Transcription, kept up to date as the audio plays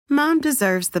Mom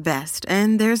deserves the best,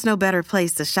 and there's no better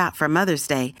place to shop for Mother's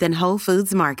Day than Whole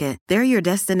Foods Market. They're your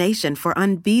destination for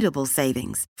unbeatable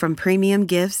savings, from premium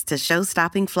gifts to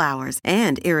show-stopping flowers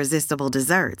and irresistible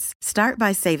desserts. Start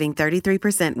by saving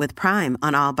 33% with Prime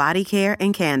on all body care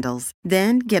and candles.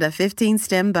 Then get a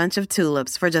 15-stem bunch of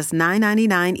tulips for just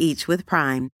 $9.99 each with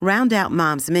Prime. Round out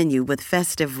Mom's menu with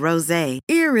festive rosé,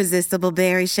 irresistible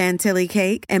berry chantilly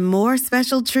cake, and more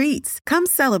special treats. Come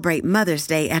celebrate Mother's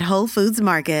Day at Whole Foods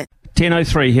Market.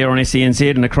 10:03 here on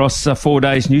SENZ, and across 4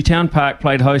 days, Newtown Park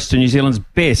played host to New Zealand's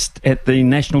best at the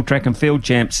National Track and Field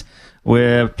Champs,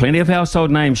 where plenty of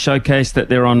household names showcased that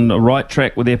they're on the right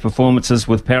track with their performances,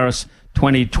 with Paris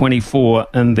 2024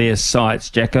 in their sights.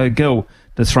 Jacko Gill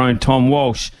dethroned Tom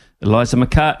Walsh. Eliza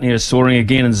McCartney is soaring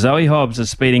again, and Zoe Hobbs is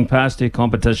speeding past her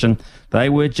competition. They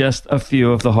were just a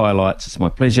few of the highlights. It's my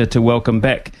pleasure to welcome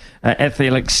back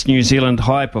Athletics New Zealand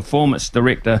High Performance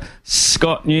Director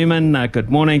Scott Newman. Good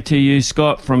morning to you,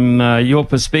 Scott. From your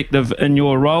perspective in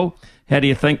your role, how do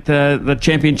you think the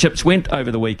championships went over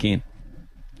the weekend?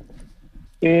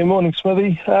 Yeah, morning,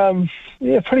 Smithy.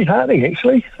 Pretty heartening,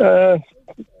 actually.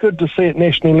 Good to see at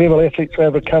national level athletes are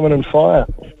able to come in and fire.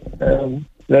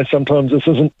 Sometimes this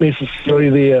isn't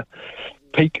necessarily their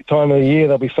peak time of the year.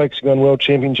 They'll be focusing on World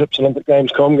Championships, Olympic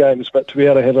Games, Com Games, but to be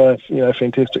able to have a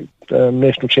fantastic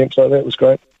national champs like that was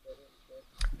great.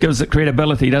 Gives it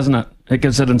credibility, doesn't it? It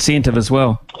gives it incentive as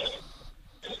well.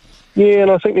 Yeah,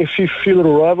 and I think there are a few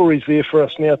little rivalries there for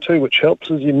us now too, which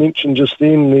helps. As you mentioned just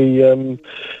then,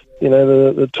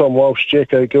 the Tom Walsh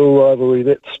Jacko Gill rivalry.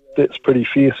 That's pretty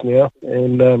fierce now,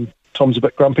 and Tom's a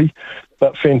bit grumpy,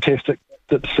 but fantastic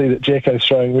to see that Jacko's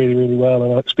throwing really, really well,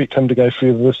 and I expect him to go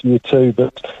further this year too.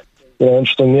 But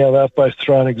interesting now, they've both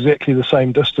thrown exactly the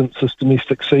same distance this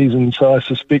domestic season, so I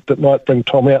suspect it might bring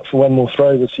Tom out for one more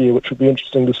throw this year, which would be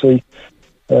interesting to see.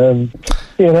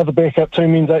 Another backup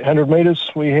team, men's 800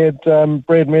 metres. We had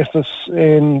Brad Mathis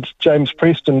and James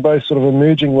Preston, both sort of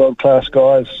emerging world-class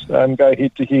guys, go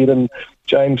head-to-head, and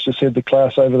James just had the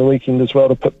class over the weekend as well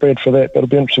to put Brad for that, but it'll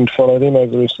be interesting to follow them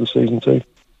over the rest of the season too.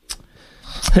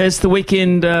 Has the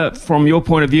weekend, from your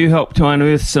point of view, helped to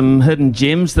unearth some hidden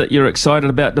gems that you're excited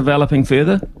about developing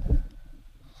further?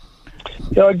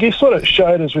 Yeah, I guess what it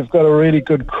showed is we've got a really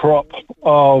good crop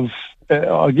of,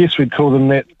 I guess we'd call them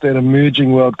that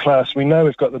emerging world class. We know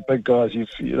we've got the big guys.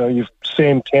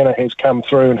 Sam Tanner has come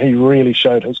through and he really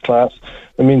showed his class.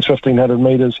 The men's 1500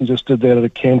 metres, he just did that at a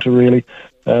canter really.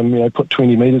 Put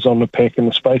 20 metres on the pack in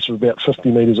the space of about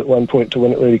 50 metres at one point to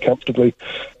win it really comfortably.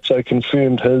 So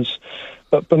confirmed his.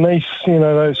 But beneath,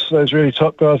 those really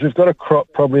top guys, we've got a crop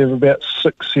probably of about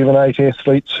 6, 7, 8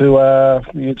 athletes who are,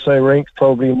 you'd say, ranked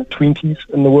probably in the 20s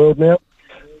in the world now.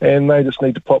 And they just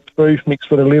need to pop through next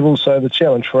bit of level. So the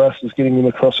challenge for us is getting them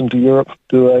across into Europe,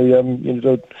 do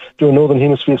a Northern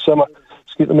Hemisphere summer,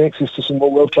 to get them access to some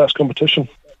more world-class competition.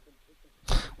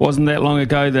 Wasn't that long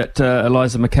ago that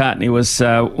Eliza McCartney was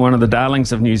one of the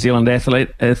darlings of New Zealand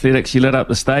athletics? She lit up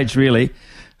the stage, really.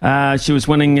 She was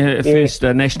winning her first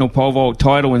national pole vault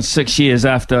title in 6 years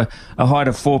after a height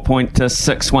of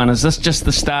 4.61. Is this just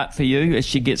the start for you as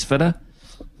she gets fitter?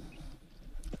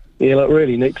 Yeah,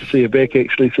 really neat to see her back,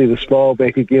 actually, see the smile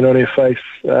back again on her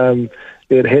face.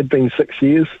 It had been 6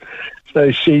 years.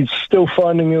 So she's still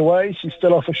finding her way. She's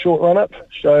still off a short run-up.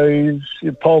 So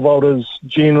pole vaulters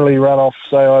generally run off,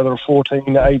 say, either a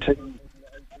 14 to 18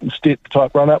 step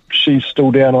type run-up. She's still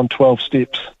down on 12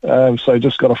 steps. So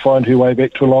just got to find her way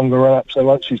back to a longer run-up. So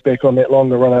once she's back on that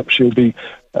longer run-up, she'll be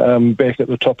back at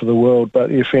the top of the world. But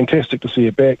yeah, fantastic to see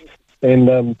her back.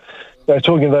 And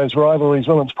talking of those rivalries,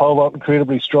 women's pole vault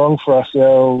incredibly strong for us.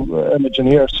 Our Imogen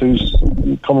Harris, who's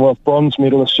Commonwealth bronze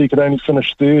medalist, she could only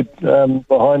finish third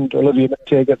behind Olivia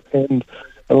McTaggart and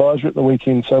Eliza at the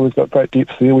weekend. So we've got great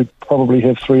depth there. We probably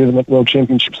have 3 of them at World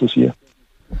Championships this year.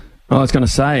 I was going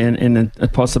to say, and a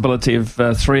possibility of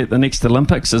 3 at the next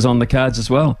Olympics is on the cards as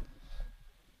well.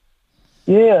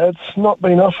 Yeah, it's not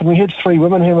been often. We had 3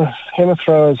 women hammer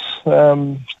throwers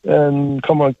in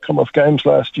Commonwealth Games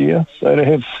last year. So to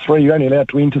have 3, you're only allowed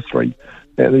to enter 3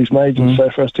 at these majors. So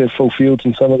for us to have full fields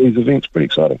in some of these events, pretty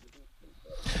exciting.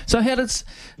 So how does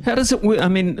it work? I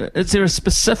mean, is there a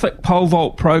specific pole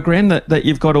vault program that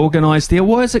you've got organised there?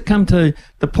 Why has it come to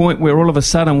the point where all of a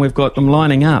sudden we've got them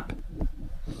lining up?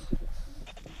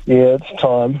 Yeah, it's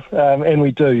time, and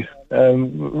we do.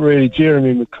 Really,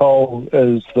 Jeremy McCall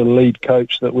is the lead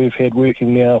coach that we've had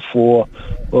working now for,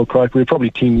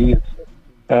 probably 10 years.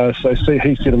 So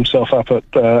he set himself up at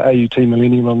AUT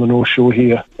Millennium on the North Shore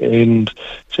here and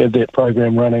had that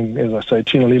program running, as I say,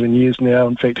 10, 11 years now.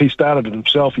 In fact, he started it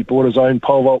himself. He bought his own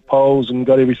pole vault poles and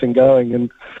got everything going. And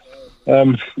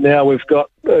Now we've got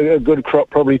a good crop,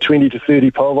 probably 20 to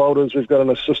 30 pole vaulters. We've got an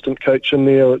assistant coach in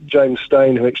there, James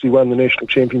Stain, who actually won the national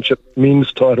championship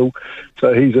men's title.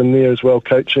 So he's in there as well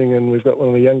coaching, and we've got one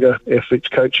of the younger athletes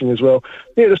coaching as well.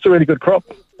 Yeah, just a really good crop.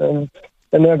 And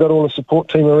now got all the support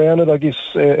team around it. I guess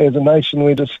as a nation,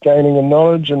 we're just gaining in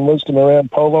knowledge and wisdom around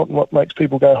pole vault and what makes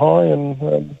people go high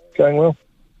and going well.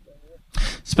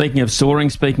 Speaking of soaring,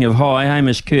 speaking of high,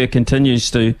 Hamish Kerr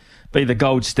continues to be the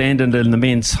gold standard in the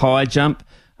men's high jump,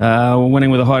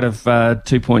 winning with a height of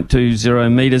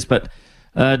 2.20 metres. But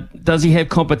does he have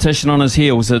competition on his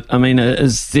heels?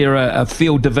 Is there a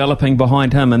field developing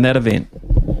behind him in that event?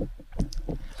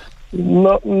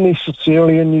 Not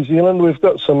necessarily in New Zealand. We've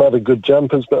got some other good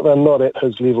jumpers, but they're not at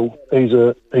his level. He's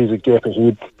a gap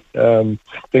ahead.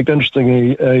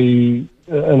 Interestingly, an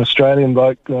Australian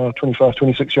bloke, 25,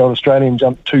 26-year-old Australian,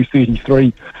 jumped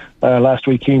 2:33 last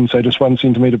weekend, so just 1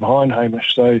 centimetre behind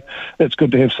Hamish. So it's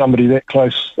good to have somebody that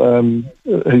close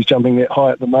who's jumping that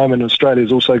high at the moment.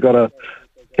 Australia's also got a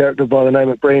character by the name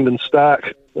of Brandon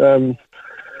Stark, who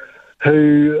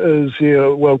is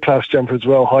a world-class jumper as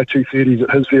well, high 230s at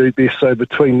his very best. So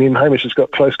between them, Hamish has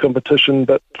got close competition.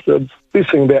 But the best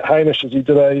thing about Hamish is he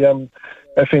did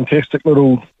a fantastic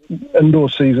little indoor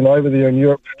season over there in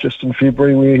Europe just in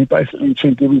February, where he basically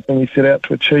achieved everything he set out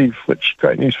to achieve, which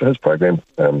great news for his program.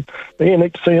 But yeah,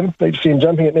 neat to see him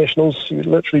jumping at nationals. He was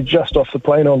literally just off the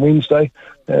plane on Wednesday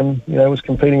and was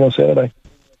competing on Saturday.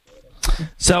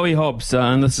 Zoe Hobbs,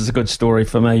 and this is a good story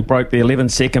for me, broke the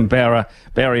 11-second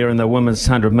barrier in the women's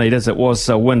 100 metres. It was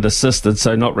wind assisted,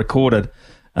 so not recorded,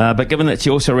 but given that she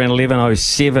also ran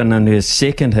 11:07 in her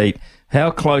second heat, how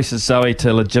close is Zoe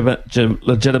to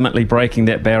legitimately breaking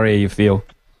that barrier, you feel?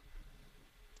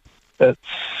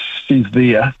 She's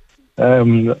there.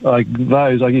 I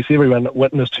guess everyone that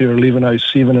witnessed her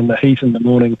 11:07 in the heat in the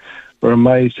morning were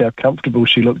amazed how comfortable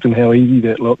she looked and how easy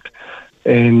that looked.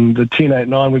 And the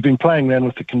 10.89, we've been playing around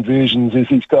with the conversions. There's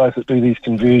these guys that do these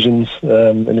conversions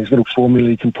and these little formula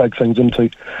you can plug things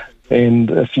into. And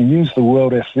if you use the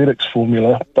World Athletics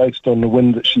formula based on the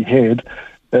wind that she had,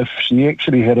 if she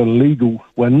actually had a legal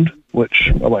wind,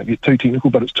 which I won't get too technical,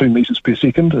 but it's 2 metres per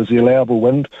second is the allowable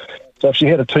wind. So if she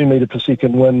had a 2 metre per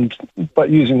second wind,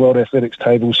 but using World Athletics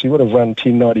tables, she would have run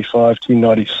 10.95,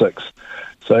 10.96.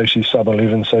 So she's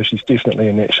sub-11, so she's definitely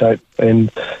in that shape.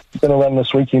 And she's going to run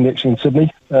this weekend actually in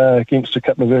Sydney against a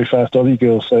couple of very fast Aussie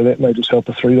girls, so that may just help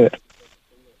her through that.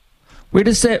 Where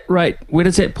does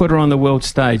that put her on the world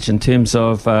stage in terms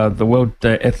of the World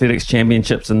Athletics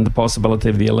Championships and the possibility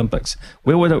of the Olympics?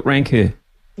 Where would it rank her?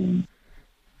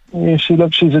 Yeah, she's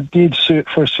a dead cert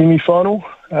for a semi-final.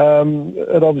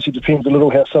 It obviously depends a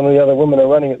little how some of the other women are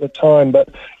running at the time, but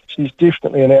she's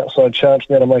definitely an outside chance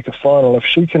now to make a final. If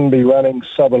she can be running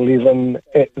sub-11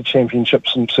 at the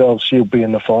championships themselves, she'll be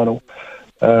in the final.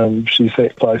 She's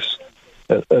that close.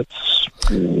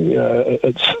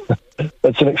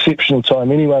 It's an exceptional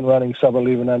time. Anyone running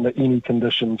sub-11 under any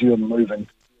conditions, you're moving.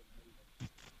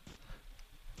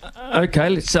 Okay,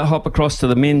 let's hop across to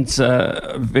the men's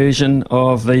version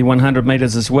of the 100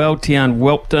 metres as well. Tiaan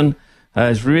Whelpton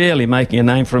is really making a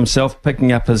name for himself,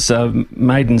 picking up his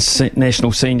maiden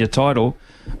national senior title.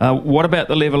 What about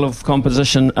the level of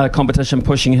competition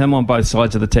pushing him on both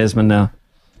sides of the Tasman now?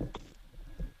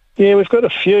 Yeah, we've got a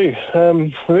few.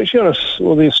 We're actually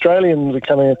the Australians are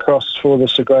coming across for the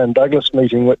Sir Graham Douglas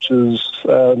meeting, which is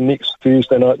next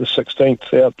Thursday night, the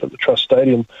 16th, out at the Trust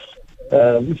Stadium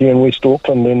here in West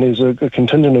Auckland, and there's a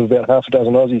contingent of about half a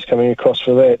dozen Aussies coming across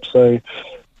for that. So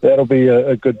that'll be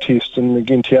a good test. And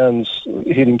again, Tiaan's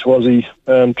heading to Aussie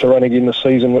to run again this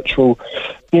season, which will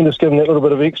just give them that little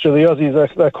bit of extra. The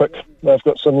Aussies, they're quick. They've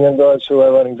got some young guys who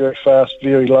are running very fast,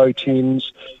 very low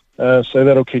 10s. So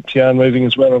that'll keep Tiaan moving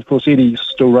as well. Of course, Eddie's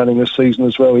still running this season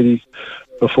as well, Eddie,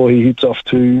 before he heads off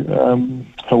to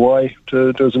Hawaii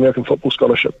to do his American football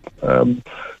scholarship.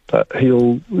 But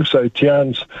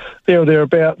Tiaan's there or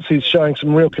thereabouts. He's showing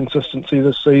some real consistency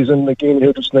this season. Again,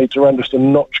 he'll just need to run just a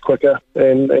notch quicker,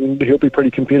 and he'll be pretty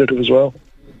competitive as well.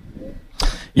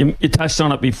 You touched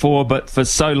on it before, but for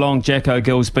so long, Jack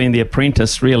O'Gill's been the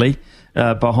apprentice, really,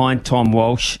 behind Tom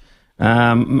Walsh.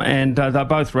 And they're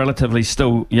both relatively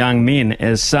still young men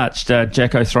as such.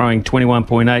 Jacko throwing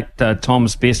 21.8.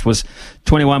 Tom's best was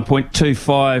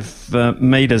 21.25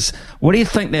 metres. What do you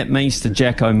think that means to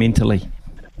Jacko mentally?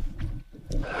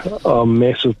 Oh,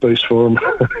 massive boost for him.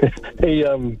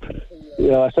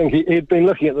 I think he'd been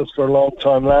looking at this for a long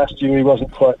time. Last year he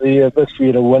wasn't quite there. This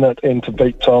year to win it and to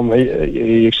beat Tom,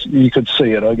 you could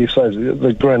see it. I guess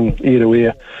the grin ear to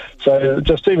ear. So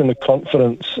just even the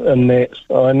confidence in that.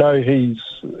 I know he's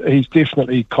he's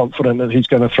definitely confident that he's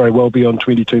going to throw well beyond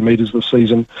 22 metres this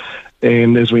season.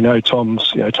 And as we know,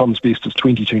 Tom's best is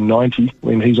 22.90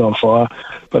 when he's on fire.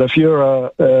 But if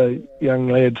you're a young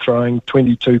lad throwing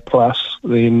 22 plus,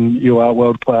 then you are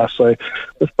world class. So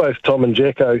with both Tom and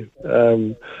Jacko,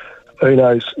 who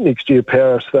knows, next year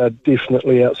Paris, they're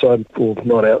definitely outside, or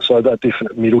not outside, they're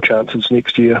definite medal chances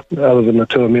next year. Other than the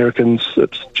two Americans,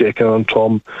 it's Jacko and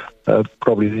Tom.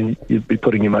 Probably you'd be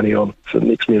putting your money on for the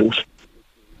next medals.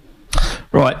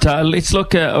 Right, let's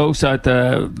look also at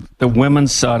the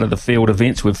women's side of the field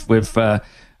events. We've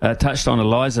touched on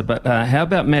Eliza, but how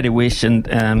about Maddie Wesh and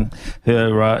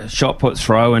her shot put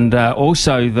throw, and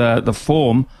also the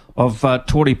form of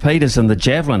Tori Peters in the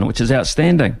javelin, which is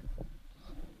outstanding?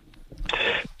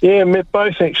 Yeah,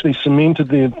 both actually cemented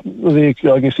their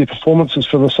performances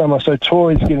for the summer. So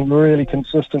Tori's getting really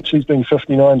consistent. She's been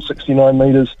 59, 69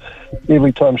 metres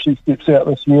every time she steps out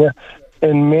this year.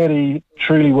 And Maddie,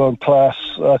 truly world class.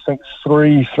 I think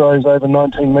 3 throws over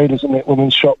 19 metres in that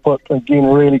women's shot put. Again,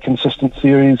 really consistent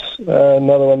series.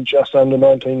 Another one just under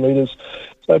 19 metres.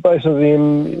 So both of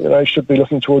them, should be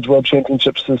looking towards World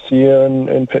Championships this year,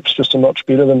 and perhaps just a notch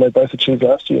better than they both achieved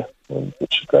last year,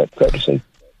 which is great to see.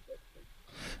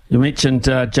 You mentioned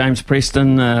James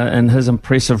Preston and his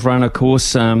impressive run, of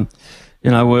course.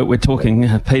 We're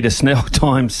talking Peter Snell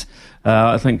times.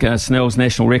 I think Snell's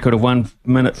national record of 1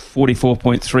 minute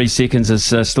 44.3 seconds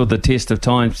has stood the test of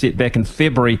time, set back in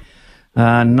February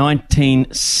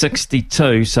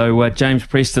 1962. So James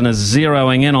Preston is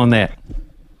zeroing in on that.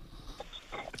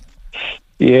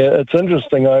 Yeah, it's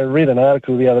interesting. I read an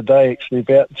article the other day actually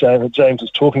about James. James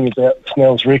was talking about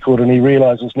Snell's record, and he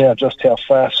realises now just how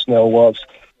fast Snell was.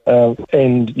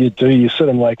 And you sit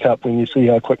and wake up when you see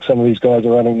how quick some of these guys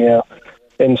are running now.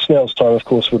 And Snell's time, of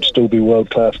course, would still be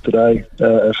world-class today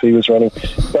if he was running.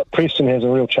 But Preston has a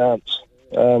real chance.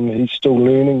 He's still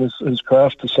learning his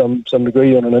craft to some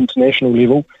degree on an international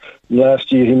level.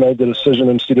 Last year he made the decision,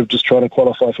 instead of just trying to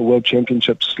qualify for World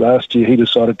Championships last year, he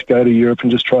decided to go to Europe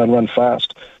and just try and run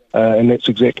fast. And that's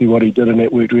exactly what he did, and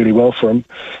that worked really well for him.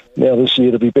 Now this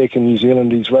year to be back in New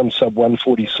Zealand, he's run sub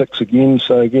 146 again.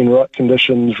 So again, right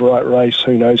conditions, right race,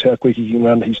 who knows how quick he can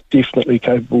run. He's definitely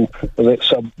capable of that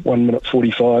sub 1 minute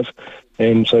 45,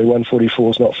 and so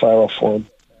 144 is not far off for him.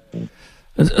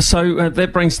 So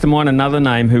that brings to mind another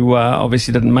name who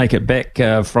obviously didn't make it back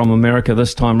from America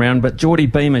this time round, but Geordie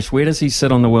Beamish. Where does he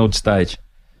sit on the world stage?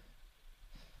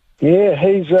 Yeah,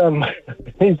 he's doing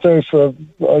for,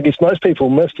 I guess most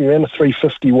people missed. He ran a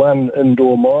 3:51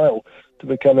 indoor mile to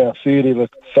become our third ever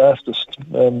fastest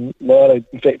miler.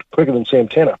 In fact, quicker than Sam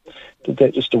Tanner. Did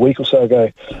that just a week or so ago.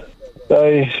 So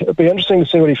it'd be interesting to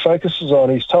see what he focuses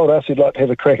on. He's told us he'd like to have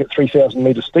a crack at 3,000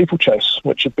 metre steeplechase,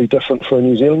 which would be different for a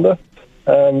New Zealander.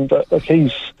 But look,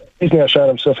 he's now shown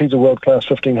himself. He's a world-class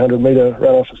 1,500 metre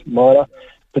run-off miler.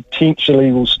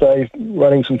 Potentially will stay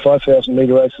running some 5,000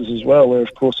 metre races as well, where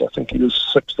of course I think he was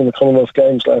 6th in the Commonwealth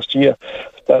Games last year.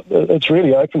 But it's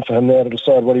really open for him now to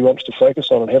decide what he wants to focus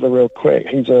on and have a real crack.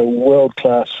 He's a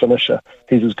world-class finisher.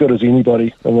 He's as good as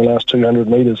anybody in the last 200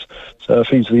 metres. So if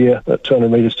he's there at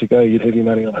 200 metres to go, you'd have your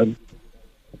money on him.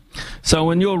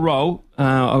 So in your role,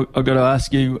 I've got to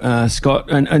ask you, Scott,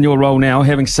 in your role now,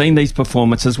 having seen these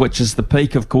performances, which is the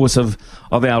peak, of course, of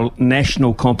our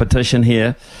national competition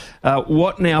here,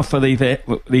 what now for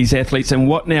these athletes, and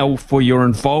what now for your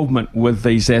involvement with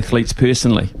these athletes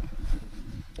personally?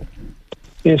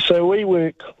 Yeah, so we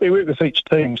work with each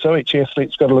team. So each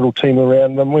athlete's got a little team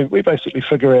around them. We basically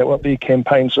figure out what their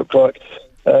campaigns look like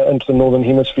into the Northern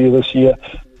Hemisphere this year.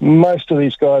 Most of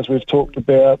these guys we've talked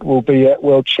about will be at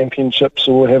World Championships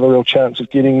or have a real chance of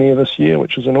getting there this year,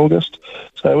 which is in August.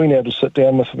 So we now just sit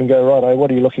down with them and go, right,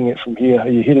 what are you looking at from here? Are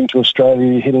you heading to Australia?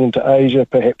 Are you heading into Asia,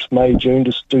 perhaps May, June,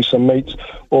 just do some meets?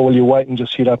 Or will you wait and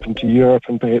just head up into Europe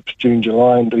and perhaps June,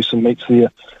 July and do some meets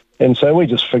there? And so we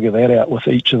just figure that out with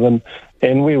each of them.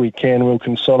 And where we can, we'll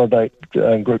consolidate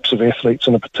groups of athletes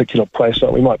in a particular place.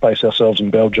 Like we might base ourselves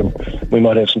in Belgium. We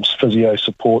might have some physio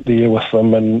support there with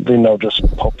them, and then they'll just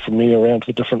pop from there around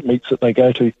for different meets that they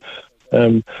go to.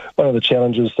 One of the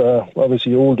challenges, they're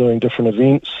obviously all doing different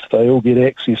events. They all get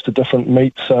access to different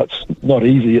meets, so it's not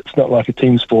easy. It's not like a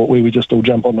team sport where we just all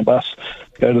jump on the bus,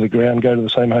 go to the ground, go to the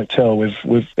same hotel.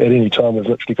 We've at any time we've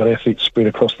literally got athletes spread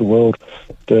across the world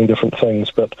doing different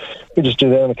things. But we just do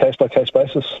that on a case-by-case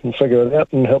basis and figure it out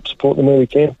and help support them where we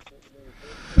can.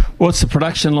 What's the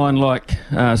production line like,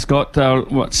 Scott?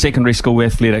 Secondary school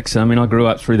athletics? I mean, I grew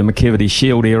up through the McKevity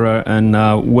Shield era in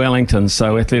Wellington,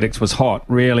 so athletics was hot,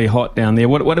 really hot down there.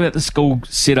 What about the school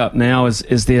setup now?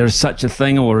 Is there such a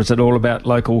thing, or is it all about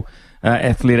local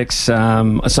athletics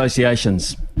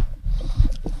associations?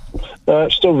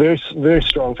 Still very, very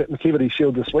strong. In fact, McEvity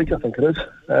Shield this week, I think it is.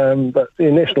 But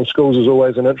National Schools is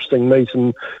always an interesting meet,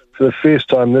 and for the first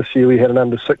time this year we had an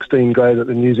under-16 grade at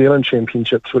the New Zealand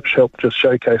Championships, which helped just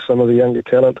showcase some of the younger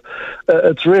talent.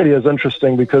 It's really is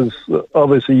interesting because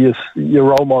obviously your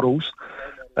role models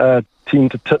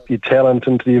tend to tip your talent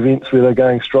into the events where they're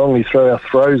going strongly. Through our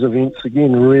throws events,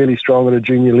 again, really strong at a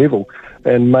junior level,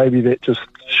 and maybe that just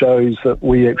shows that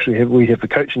we have the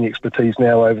coaching expertise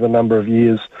now over the number of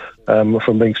years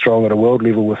from being strong at a world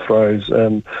level with throws.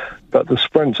 But the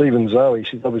sprints, even Zoe,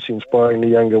 she's obviously inspiring the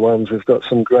younger ones. We've got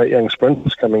some great young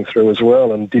sprinters coming through as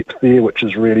well, and depth there, which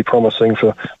is really promising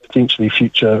for potentially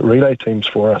future relay teams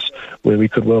for us, where we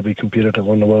could well be competitive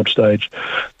on the world stage.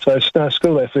 So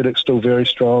school athletics still very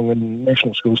strong, and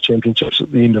National Schools Championships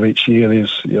at the end of each year,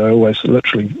 there's always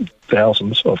literally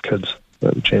thousands of kids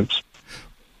at the champs.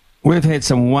 We've had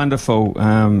some wonderful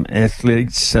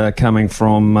athletes coming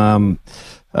from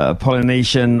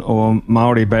Polynesian or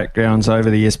Maori backgrounds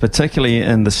over the years, particularly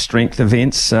in the strength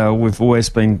events. We've always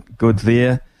been good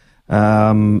there.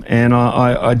 And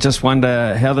I just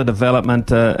wonder how the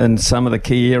development in some of the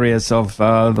key areas of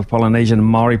the Polynesian and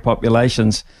Maori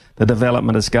populations, the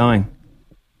development is going.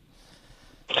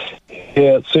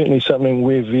 Yeah, it's certainly something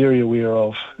we're very aware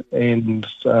of, and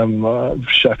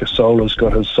Shaka Solar's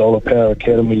got his Solar Power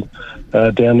Academy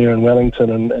down there in Wellington,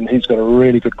 and he's got a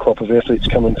really good crop of athletes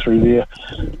coming through there.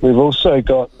 We've also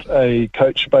got a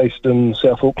coach based in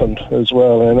South Auckland as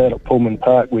well, and out at Pullman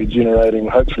Park we're generating,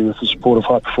 hopefully with the support of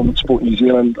High Performance Sport New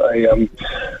Zealand,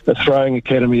 a throwing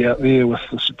academy out there with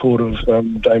the support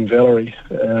of Dame Valerie.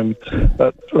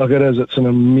 But like it's an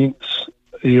immense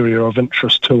area of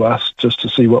interest to us just to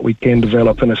see what we can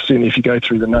develop, and certainly if you go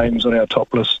through the names on our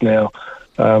top list now,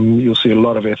 you'll see a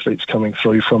lot of athletes coming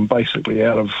through from basically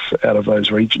out of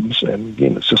those regions, and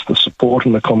again it's just the support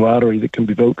and the camaraderie that can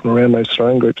be built around those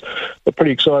throwing groups. But pretty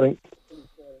exciting.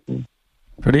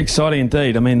 Pretty exciting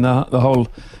indeed. I mean, the whole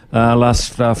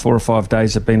last 4 or 5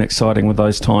 days have been exciting with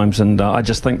those times, and I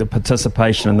just think the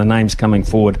participation and the names coming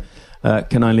forward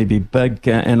can only be big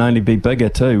and only be bigger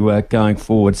too going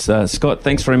forwards. Scott,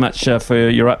 thanks very much for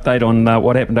your update on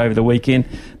what happened over the weekend.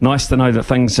 Nice to know that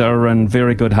things are in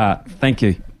very good heart. Thank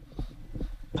you.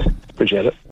 Appreciate it.